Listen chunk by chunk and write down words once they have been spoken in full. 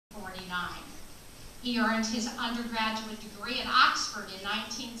He earned his undergraduate degree at Oxford in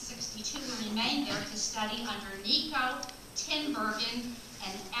 1962 and remained there to study under NIKOLAAS TINBERGEN,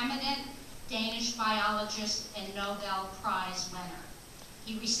 an eminent Danish biologist and Nobel Prize winner.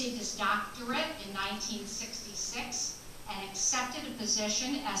 He received his doctorate in 1966 and accepted a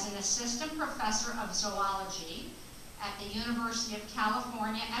position as an assistant professor of zoology at the University of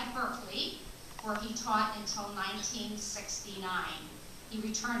California at Berkeley, where he taught until 1969. He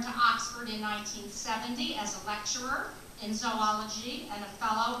returned to Oxford in 1970 as a lecturer in zoology and a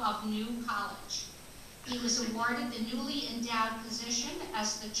fellow of New College. He was awarded the newly endowed position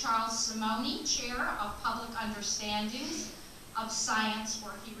as the Charles Simonyi Chair of Public Understandings of Science,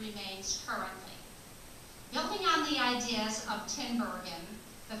 where he remains currently. Building on the ideas of Tinbergen,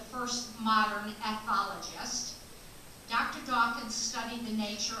 the first modern ethologist, Dr. Dawkins studied the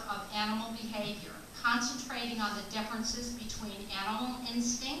nature of animal behavior, concentrating on the differences between animal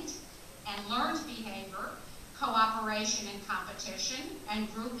instinct and learned behavior, cooperation and competition,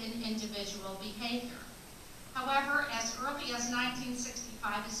 and group and individual behavior. However, as early as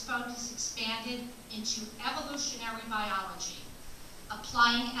 1965, his focus expanded into evolutionary biology.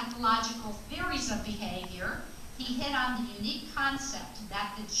 Applying ethological theories of behavior, he hit on the unique concept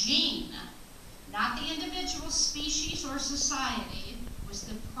that the gene, not the individual species or society, was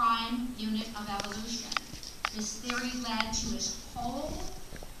the prime unit of evolution. This theory led to his whole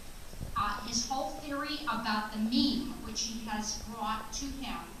theory about the meme, which he has brought to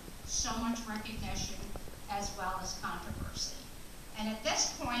him so much recognition as well as controversy. And at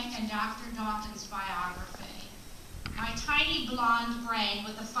this point in Dr. Dawkins' biography, my tiny blonde brain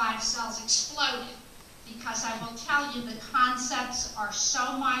with the 5 cells exploded, because I will tell you the concepts are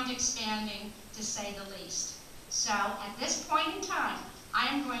so mind-expanding, to say the least. So at this point in time, I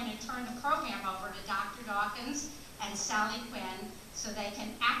am going to turn the program over to Dr. Dawkins and Sally Quinn so they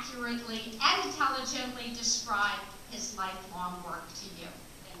can accurately and intelligently describe his lifelong work to you.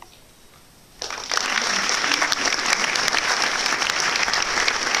 Thank you.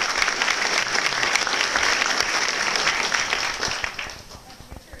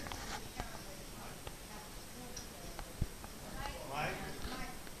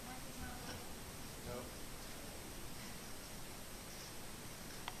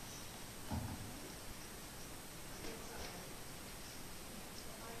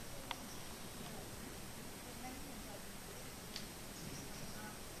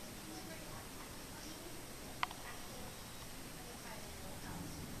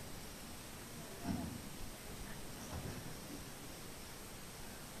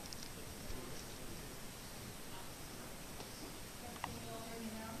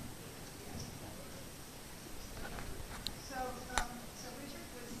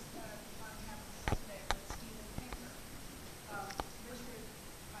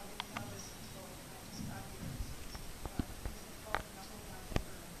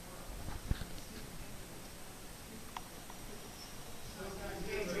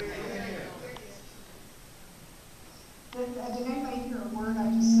 Did anybody hear a word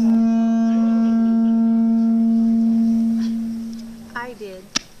I just said? I did.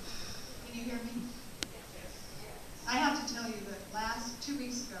 Can you hear me? I have to tell you that 2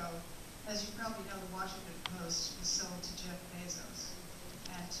 weeks ago, as you probably know, the Washington Post was sold to Jeff Bezos.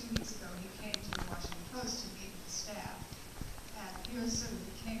 And 2 weeks ago, he came to the Washington Post to meet with the staff. And he was sort of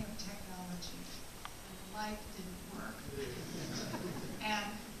the king of technology. And the mic didn't work. And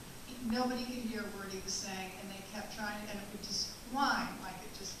nobody could hear a word he was saying, and they kept trying, and it would just whine like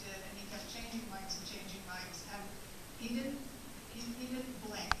it just did, and he kept changing mics, and he didn't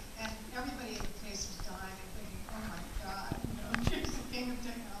blink, and everybody in the place was dying and thinking, oh my God, here's the king of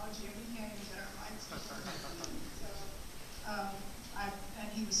technology, and we can't even get our mics to work. So, and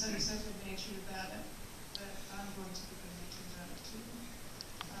he was such a good-natured about it that I'm going to be good-natured about it too.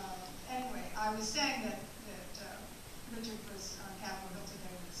 Anyway, I was saying that Richard was on Capitol Hill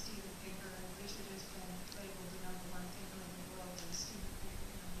today with Steven Pinker, and Richard has been labeled the #1 thinker in the world, and Steven Pinker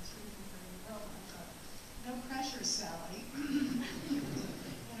the #3 thinker in the world. And I thought, no pressure, Sally,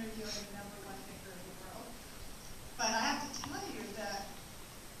 interviewing the #1 thinker in the world. But I have to tell you that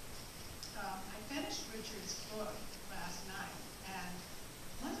I finished Richard's book last night, and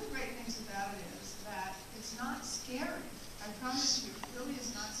one of the great things about it is that it's not scary. I promise you, it really is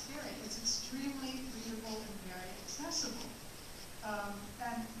not scary. It's extremely readable and very accessible.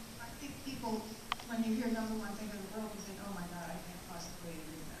 And I think people, when you hear #1 thinker in the world, you think, oh my God, I can't possibly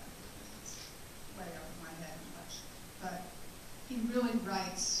read that, because it's way over my head and much. But he really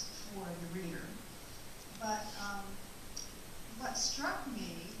writes for the reader. But what struck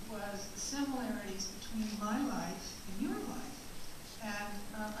me was the similarities between my life and your life. And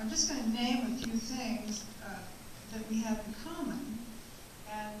I'm just going to name a few things that we have in common,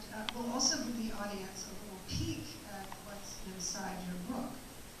 and we'll also give the audience a little peek at what's inside your book.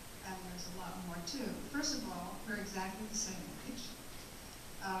 And there's a lot more too. First of all, we're exactly the same age.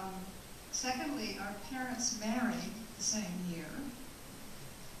 Secondly, our parents married the same year.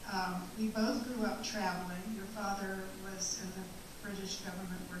 We both grew up traveling. Your father was in the British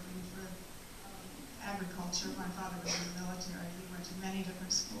government working for agriculture. My father was in the military. We went to many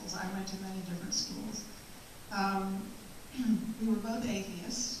different schools. I went to many different schools. We were both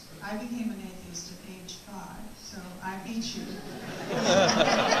atheists. I became an atheist at age 5, so I beat you.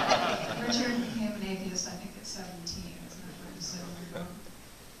 Richard became an atheist, I think, at 17, isn't that what you said in your book?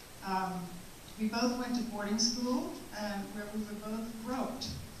 We both went to boarding school, where we were both groped.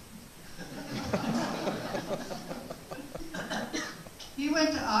 He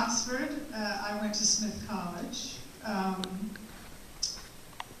went to Oxford, I went to Smith College.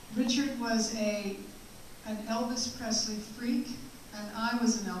 Richard was an Elvis Presley freak, and I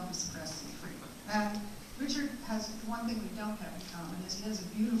was an Elvis Presley freak. And Richard has one thing we don't have in common, is he has a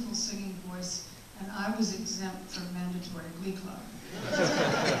beautiful singing voice, and I was exempt from mandatory Glee Club.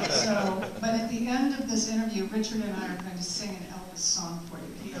 So, but at the end of this interview, Richard and I are going to sing an Elvis song for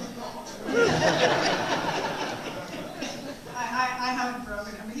you. I haven't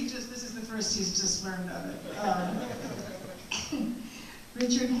broken it. I mean, this is the first he's just learned of it.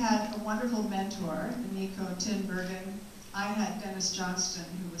 Richard had a wonderful mentor, NIKOLAAS TINBERGEN. I had Dennis Johnston,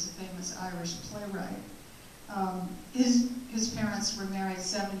 who was a famous Irish playwright. His parents were married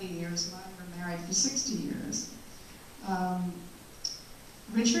 70 years, mine were married for 60 years.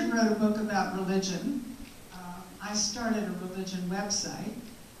 Richard wrote a book about religion. I started a religion website.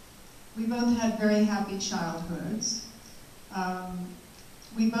 We both had very happy childhoods.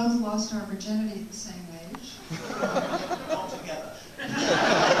 We both lost our virginity at the same age. Not together.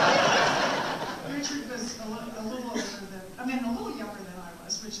 Richard was a little older than, I mean, a little younger than I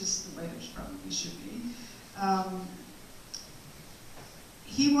was, which is the way it probably should be.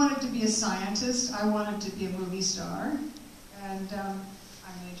 He wanted to be a scientist. I wanted to be a movie star. And I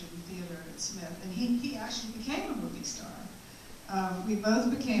majored in theater at Smith. And he actually became a movie star. We both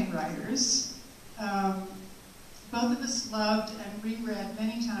became writers. Both of us loved and reread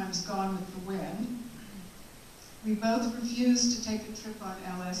many times Gone with the Wind. We both refused to take a trip on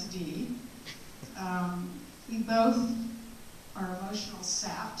LSD. We both are emotional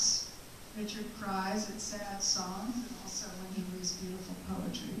saps. Richard cries at sad songs and also when he reads beautiful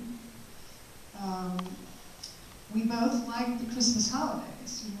poetry. We both like the Christmas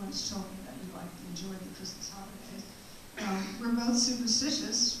holidays. You once told me that you enjoyed the Christmas holidays. We're both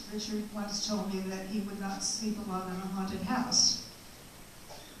superstitious. Richard once told me that he would not sleep alone in a haunted house.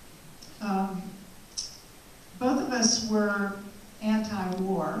 Both of us were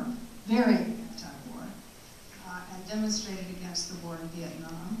anti-war, very anti-war, and demonstrated against the war in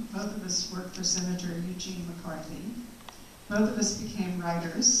Vietnam. Both of us worked for Senator Eugene McCarthy. Both of us became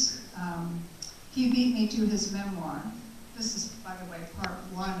writers. He beat me to his memoir. This is, by the way, part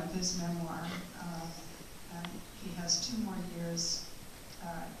 1 of his memoir. And he has 2 more years,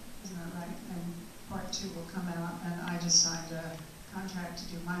 isn't that right? And part 2 will come out, and I just signed a contract to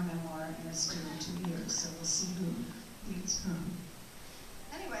do my memoir, and it's due in 2 years, so we'll see who leads whom.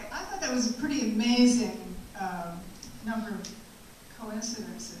 Anyway, I thought that was a pretty amazing number of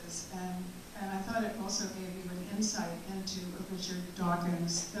coincidences, and I thought it also gave you an insight into Richard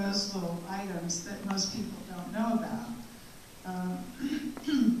Dawkins, those little items that most people don't know about.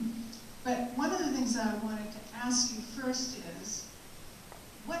 But one of the things that I wanted to ask you first is,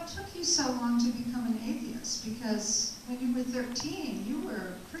 what took you so long to become an atheist? Because when you were 13, you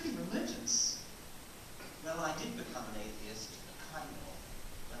were pretty religious. Well, I did become an atheist, kind of,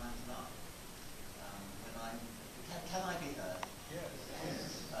 when I was 9. Can I be heard?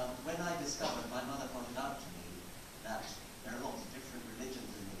 Yes. When I discovered, my mother pointed out to me that there are lots of different religions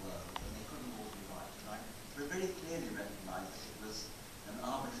in the world, and they couldn't all be right. And I very clearly recognized that it was an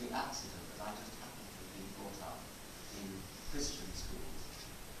arbitrary accident that I just happened to have been brought up in Christian schools.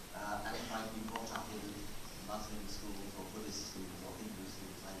 And if I'd been brought up in Muslim schools or Buddhist schools or Hindu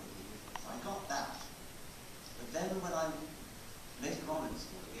schools, I would be different. So I got that. But then when I, later on in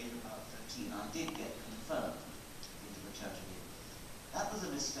school, at the age of about 13, I did get confirmed into the Church of England. That was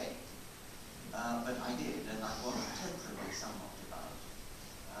a mistake. But I did, and I was temporarily somewhat devout.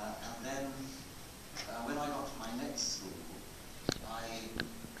 And then, when I got to my next school, I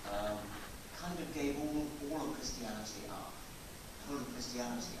kind of gave all of Christianity up, whole of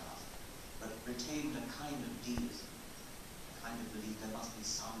Christianity up, but retained a kind of deism, a kind of belief there must be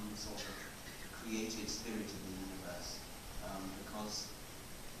some sort of creative spirit in the universe, because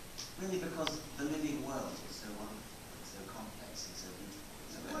really because the living world is so wonderful, it's so complex, and so beautiful.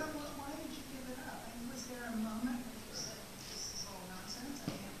 So why did you give it up? I mean, was there a moment when you said, this is all nonsense,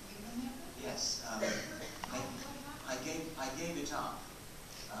 I can't believe any of it? yes, I gave it up.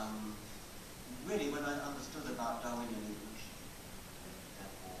 Really, when I understood about Darwinian evolution,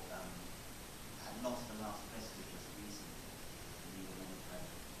 therefore had lost enough prestige as a reason to leave any kind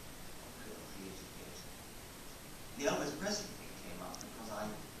of creative gate. The Elvis Presley thing came up because I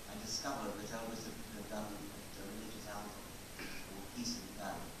discovered that Elvis had done a religious album called Peace and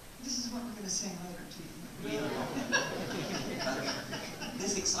Valley. This is what we're going to sing later to you.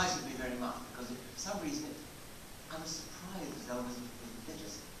 This excited me very much because for some reason I was surprised that Elvis was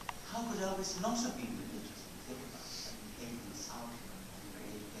religious. How could Elvis not have been religious? When you think about it, and he came from the South and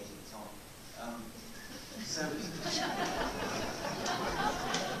very educated and so on.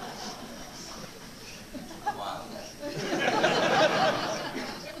 Wow, yes.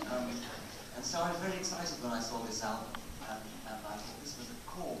 And so I was very excited when I saw this album, and I thought this was a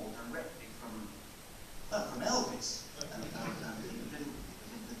call directly from Elvis, and the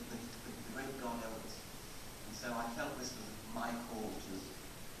great God Elvis. And so I felt this was my call to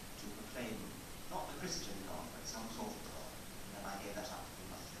proclaim not the Christian God, but some sort of God. And then I gave that up pretty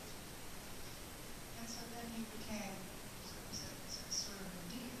much later. And so then you became sort of a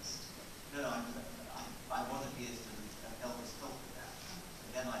deist. No, I was a deist, and Elvis taught me that. And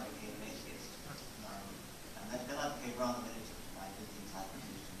then I became an atheist. And then I became rather militant, and I did things like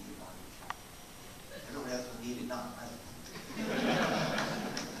refused to kneel down in church. Everybody else was kneeling down.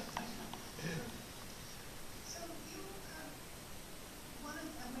 So you, when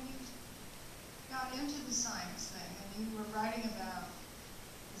you got into the science thing, and you were writing about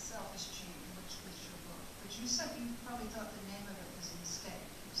the selfish gene, which was your book, but you said you probably thought the name of it was a mistake.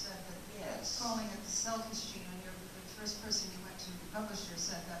 You said that Yes. calling it the selfish gene, and the first person you went to, the publisher,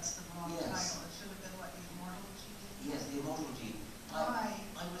 said that's the wrong Yes. title. It should have been what, the immortal gene? Yes, the immortal gene. Why?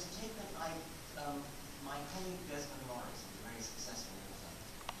 I was taken, my colleague Desmond Morris, who's a very successful author,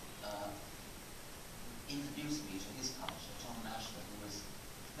 introduced me to his publisher, John Nashler, who was a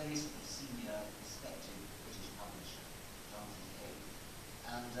very sort of senior, respected British publisher, Jonathan Cave.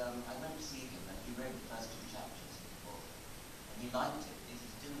 And I went to see him, and he read the first 2 chapters of the book, and he liked it. He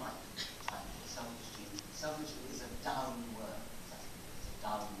didn't like the title, Selfish Gene. Selfish is a down word, exactly. It's a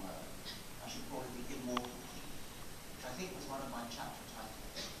down word. I should call it the immortal gene, which I think was one of my chapter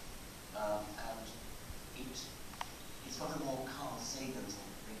titles. And it's got a more Carl Sagan sort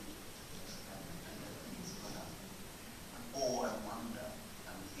of ring to it, and it's got an awe and wonder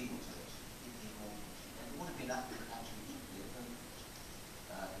and feel to it, the immortal gene. And it would have been actually equally appropriate.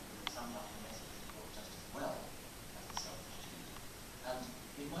 It would have summed up the message of the book just as well as the selfish gene. And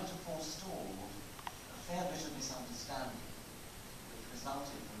it might have forestalled a fair bit of misunderstanding, which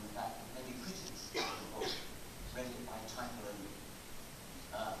resulted from the fact that many critics of the book read it by title only,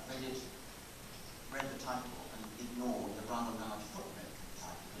 read the title and ignored the rather large footnote of the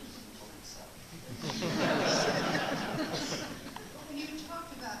title, which is the book itself. When you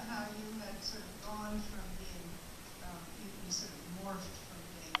talked about how you had sort of gone from being, you sort of morphed from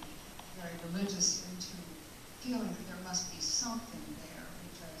being very religious into feeling that there must be something there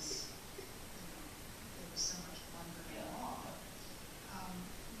because there was so much wonder and awe.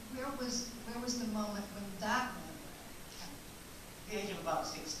 Where was the moment when that went away? At the age of about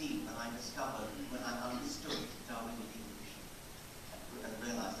 16, when I understood Darwinian evolution and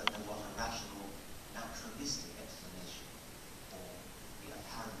realized that there was a rational, naturalistic explanation for the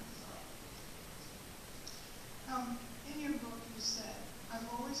apparent design. In your book you said, I've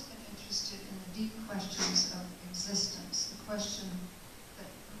always been interested in the deep questions of existence, the question that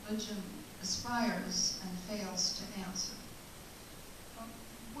religion aspires and fails to answer.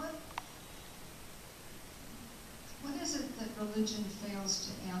 What is it that religion fails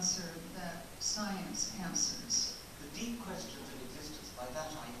to answer that science answers? The deep questions of existence, by that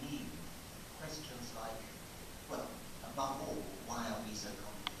I mean questions like, well, above all, why are we so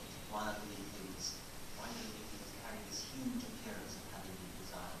complicated? Why are living things carry this huge appearance of having been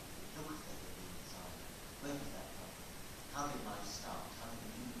designed? Look at them being designed. Where did that come from? How did life start? How did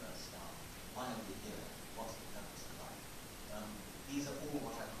the universe start? Why are we here? What's the purpose of life? These are all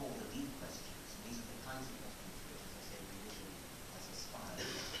what I call the deep questions. And these are the kinds of questions which, as I say, religion has aspired.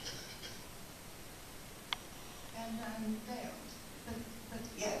 And unveiled. But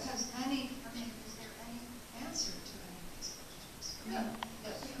Yes. is there any answer to any of these questions?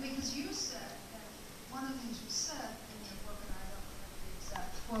 Yes. Because you said, and one of the things you said in your book, and I don't remember the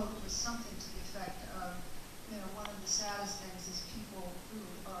exact quote, was something to the effect of, one of the saddest things is people who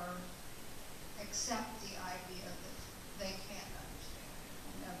accept the idea that they can't understand it,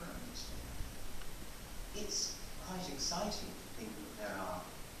 will never understand exciting to think that there are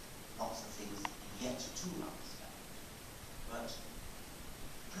lots of things yet to understand. But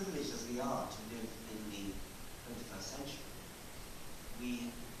privileged as we are to live in the 21st century,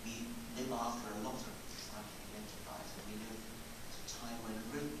 we live after a lot of scientific enterprise, and we live at a time when a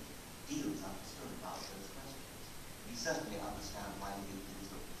great deal is understood about those questions. We certainly understand why we do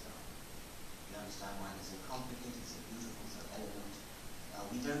things that we are. We understand why they're so complicated, so beautiful, so elegant.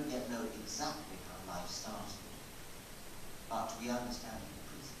 We don't yet know exactly how life started, but we understand in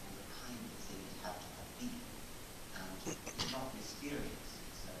principle the kind of thing it had to have been. And it's not mysterious,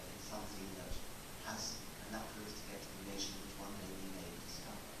 it's something that has a naturalistic explanation which one day we may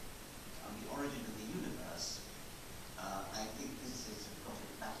discover. The origin of the universe, I think physicists have got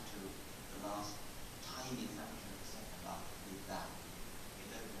it back to the last tiny fraction of a second after the Big Bang. We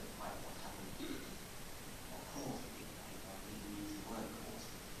don't know quite what happened, what caused the Big Bang. We use the word cause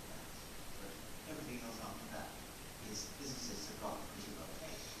for Big Bangs. But everything else after that is physicists have got pretty well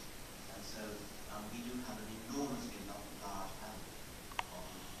taken. And so we do have an enormously large handle on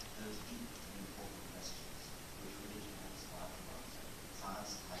those deep and important questions which religion has inspired to answer.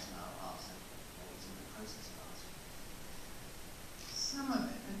 Science has now answered, or is in the process of answering. Some of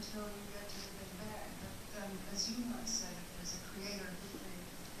it until you get to the Big Bang. But then, as you once said, if there's a creator who created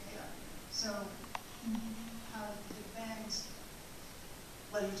the creator. So, how did the Big Bang start?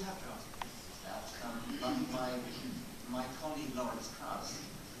 Well, you'd have to ask the physicist that. My colleague Lawrence Krauss,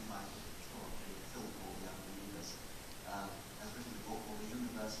 whom I taught a film called The Young Universe, has written a book called The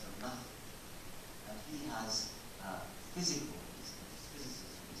Universe from Nothing. And he has physical reasons,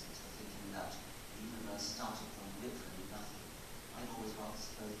 physicist reasons for thinking that the universe started from literally nothing. I'd always rather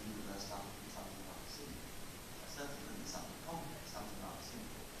suppose the universe started from something rather simple. Certainly couldn't be something complex, something rather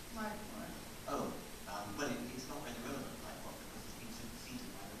simple. Like what? Oh, well, it's not really relevant like what, because it's been superseded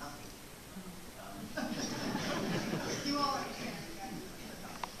by the nothing. You all understand.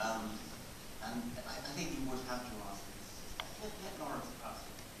 And I think you would have to ask the physicist that. Let Lawrence Krauss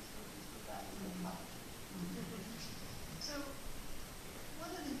is good at that. So,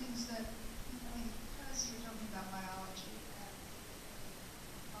 one of the things that, because you're talking about biology and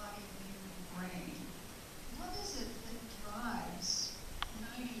body of the human brain, what is it that drives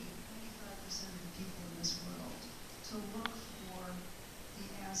 95% of the people in this world to look for the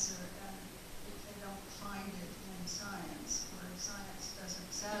answer, and if they don't find it in science, or if science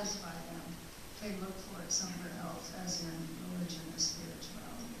doesn't satisfy them, they look for it somewhere else, as in religion or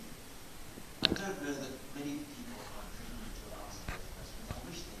spirituality? I don't know that many people are driven to answer those questions. I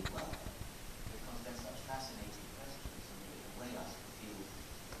wish they were, because they're such fascinating questions, and in a way I sort of feel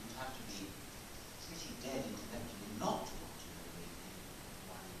you'd have to be pretty dead intellectually not to want to know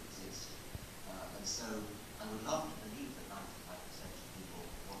why they exist. And so I would love to believe that 95% of people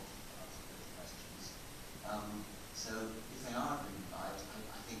want to answer those questions. So if they are driven by it,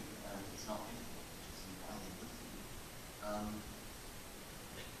 I think it's not difficult to see why they would be.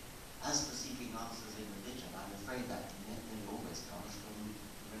 As for seeking answers in religion, I'm afraid that nearly always comes from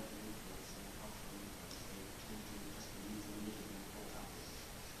American influence and cultural influence. They tend to just believe the religion they're brought up with,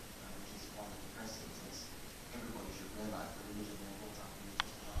 which is rather depressing, since everybody should realize the religion they're brought up with is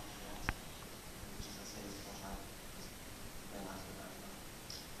just an arbitrary answer, which, as I say, is what I just realized about that.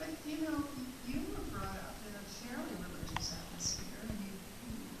 But you were brought up in a fairly religious atmosphere, and you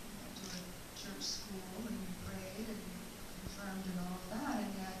went to a church school, and you prayed, and you confirmed and all of that,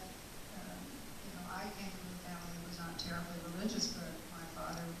 and yet, I came from a family that was not terribly religious, but my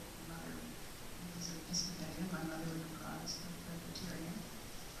father and mother was an Episcopalian, my mother was a Protestant Presbyterian.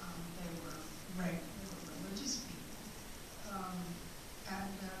 They were religious people,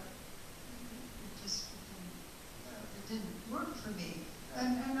 and it didn't work for me.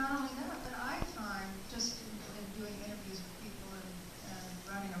 And not only that, but I find, just in doing interviews with people and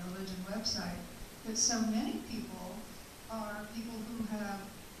running a religion website, that so many people are people who have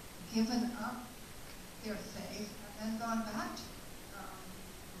given up their faith and then gone back to it.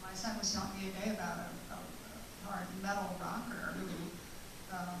 My son was telling me today about a hard metal rocker who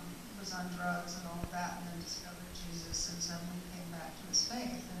was on drugs and all of that, and then discovered Jesus, and suddenly came back to his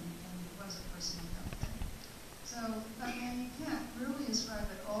faith, and he was a person of no faith. So, you can't really ascribe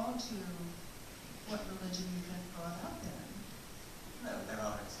it all to what religion you've been brought up in. No, there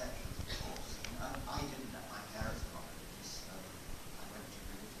are exceptions, of course. I didn't have my parents were not religious. I went to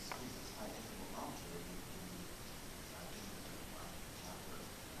religious schools. It's quite difficult not to in my childhood.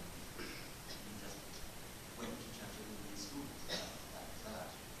 You just went to church and in schools. That was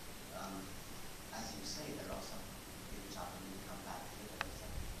that. As you say, there are some who give it up and then come back to it.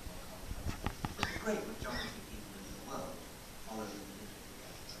 The great majority of people in the world follow the religion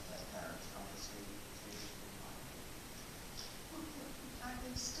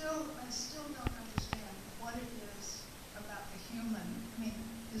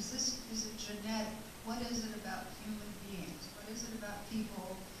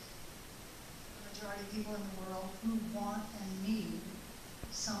people, the majority of people in the world, who want and need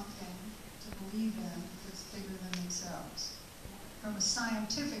something to believe in that's bigger than themselves. From a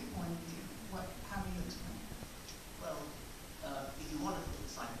scientific point of view, how do you explain it? Well, if you want to put it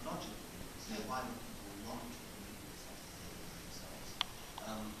psychologically, say why do people want to believe something bigger than themselves?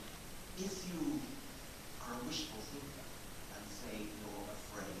 If you are a wishful thinker and say you're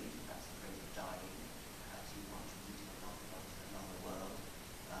afraid, perhaps afraid of dying, perhaps you want to meet another world,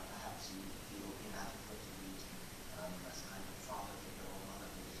 perhaps you feel inadequate to meet as kind of father figure or mother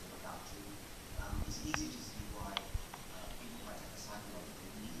figure to look up to, it's easy to see why people might have a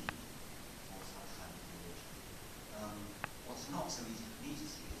psychological need for some kind of religion. What's not so easy for me to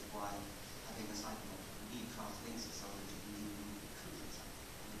see is why having a psychological need translates itself into believing in the truth of something.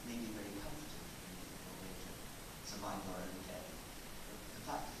 And it may be very comforting to believe that you're going to survive your own death. But the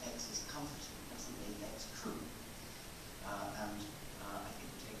fact that X is comforting doesn't make X true. And I think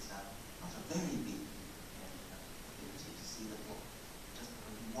it takes not a very big ability to see that just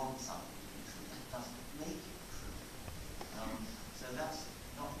because you want something to be true, that doesn't make it true. So that's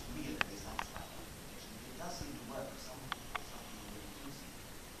not to me a very satisfying explanation, but it does seem to work for some people, something really inclusive,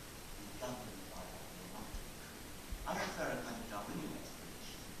 be governed by what they want to be true. I prefer a kind of Darwinian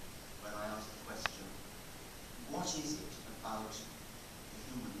explanation, where I ask the question, what is it about the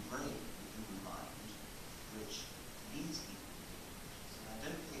human brain, the human mind, which leads people to be religious? And I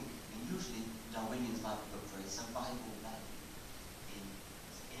don't think, usually Darwinians like to look for a survival value in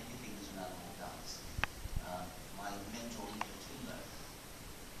anything that an animal does. My mentor, Richard Dawkins,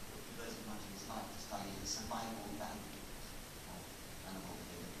 devoted much of his life to studying the survival value of animal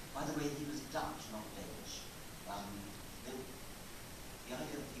behavior. By the way, he was Dutch, not Danish. The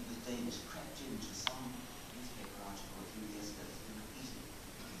idea that he was Danish crept into some newspaper article a few years ago. It's been repeated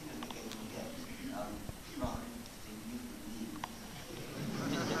again and again. Rather interesting, you could leave.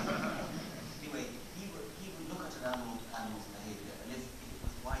 Anyway, he would look at an animal's behavior, and if it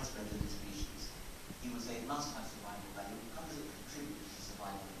was widespread in the species, he would say it must have survival value. How does it contribute to the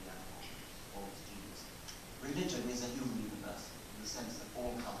survival of the animal or its genus? Religion is a human universal, in the sense that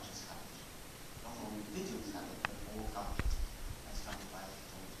all cultures have it. Not all individuals have it, but all cultures, as founded by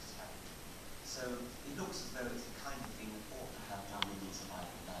anthropologists, have it. So it looks as though it's the kind of thing that ought to have Darwinian survival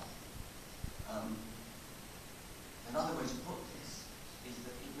value. Another way to put this is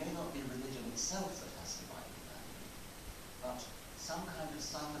that it may not be religion itself that has survival value, but some kind of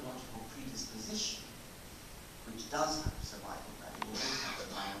psychological predisposition which does have survival value, or does have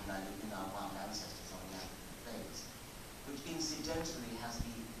survival value in our wild ancestors on the African plains, which incidentally has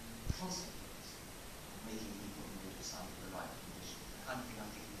the consequence of making people religious under the right conditions. The kind of thing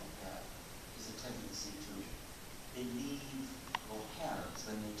I'm thinking of there is a tendency to believe your parents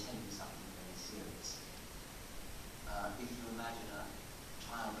when they tell you something very serious. If you imagine a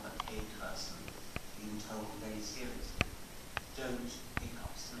child of a paid person being told very seriously, don't pick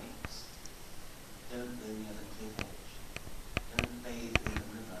up snakes, don't go near the cliff edge, don't bathe in the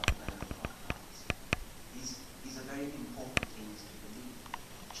river where the crocodiles. These are very important things to believe.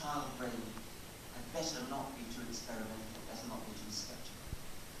 The child brain had better not be too experimental, better not be too skeptical,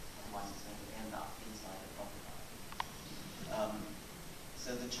 otherwise it's going to end up inside a crocodile.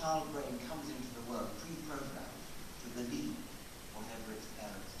 So the child brain comes into the world pre-programmed to believe whatever its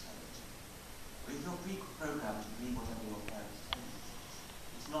parents tell it. But if you're pre-programmed to believe whatever your parents tell you,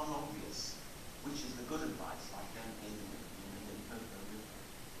 it's not obvious which is the good advice, like don't bathe in the river,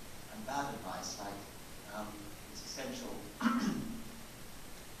 and bad advice, like it's essential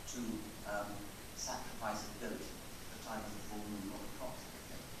to sacrifice a goat at the time of the full moon or the crops.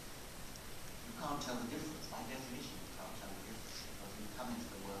 You can't tell the difference. By definition, you can't tell the difference because you come into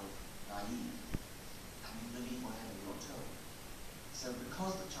the world naive and you believe whatever you're told. So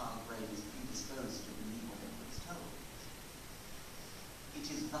because the child brain is predisposed to believe whatever it's told, it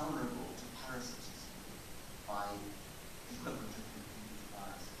is vulnerable to parasitism by equivalent of computer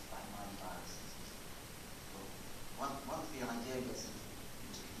viruses, by mind viruses. Once the idea gets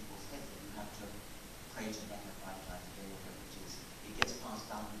into people's heads that you have to pray to Mecca 5 times a day, whatever it is, it gets passed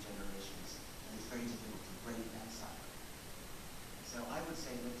down through generations, and it's very difficult to break that cycle. So I would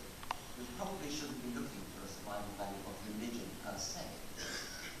say that we probably shouldn't be looking for a survival value of religion per se.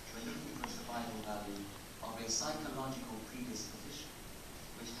 We're looking for a survival value of a psychological predisposition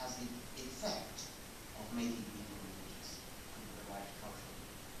which has the effect of making people religious under the right cultural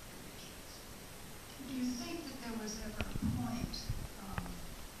conditions. Do you think that there was ever a point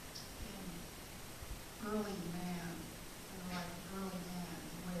in early man,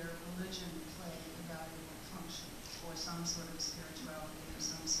 where religion played a valuable function, or some sort of spirituality, or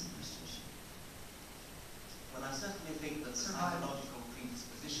some superstition? Well, I certainly think that the Survival. psychological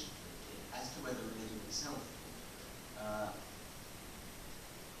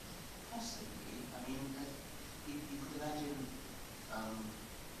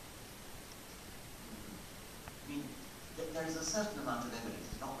evidence,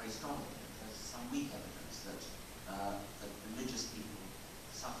 it's not very strong evidence, there's some weak evidence that, that religious people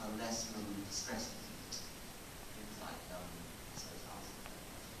suffer less from stress diseases, things like,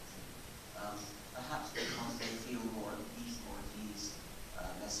 perhaps because they feel more at peace,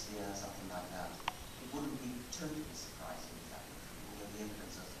 less fear, something like that. It wouldn't be totally surprising if that were true, although the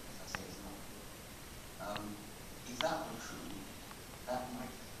evidence, as I say, is not clear. If that were true, that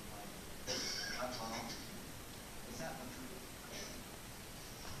might provide. Is that were true?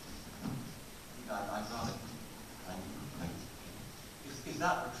 I'd rather. If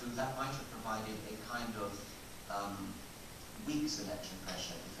that were true, that might have provided a kind of weak selection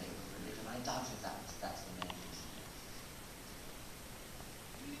pressure in favour of religion. I doubt if that's the main reason.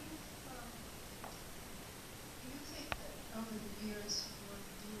 Do you think that over the years your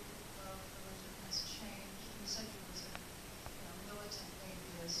view of religion has changed? You said you was a militant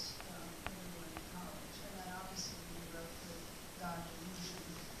atheist when you were in college, and then obviously you wrote the God Delusion.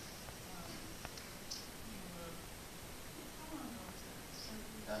 You were, how long ago was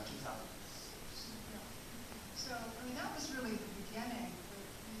that? 2000. Yeah. So, I mean, that was really the beginning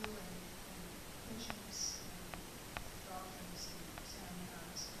with you and Hitchens and Dawkins and Sam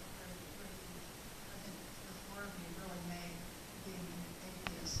Harris, where you, I think the four of you really made being an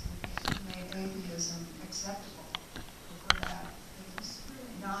atheist, made atheism acceptable. Before that, it was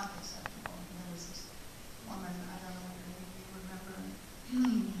really not acceptable. And there was this woman, I don't know whether any of you remember,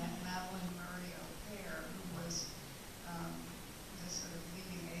 that Madeline Murray O'Hare, who was the sort of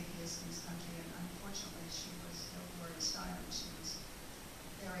leading atheist in this country, and unfortunately she was no Gloria Steinem. She was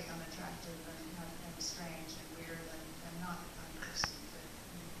very unattractive and strange and weird and not the kind of person that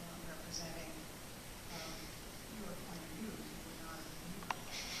representing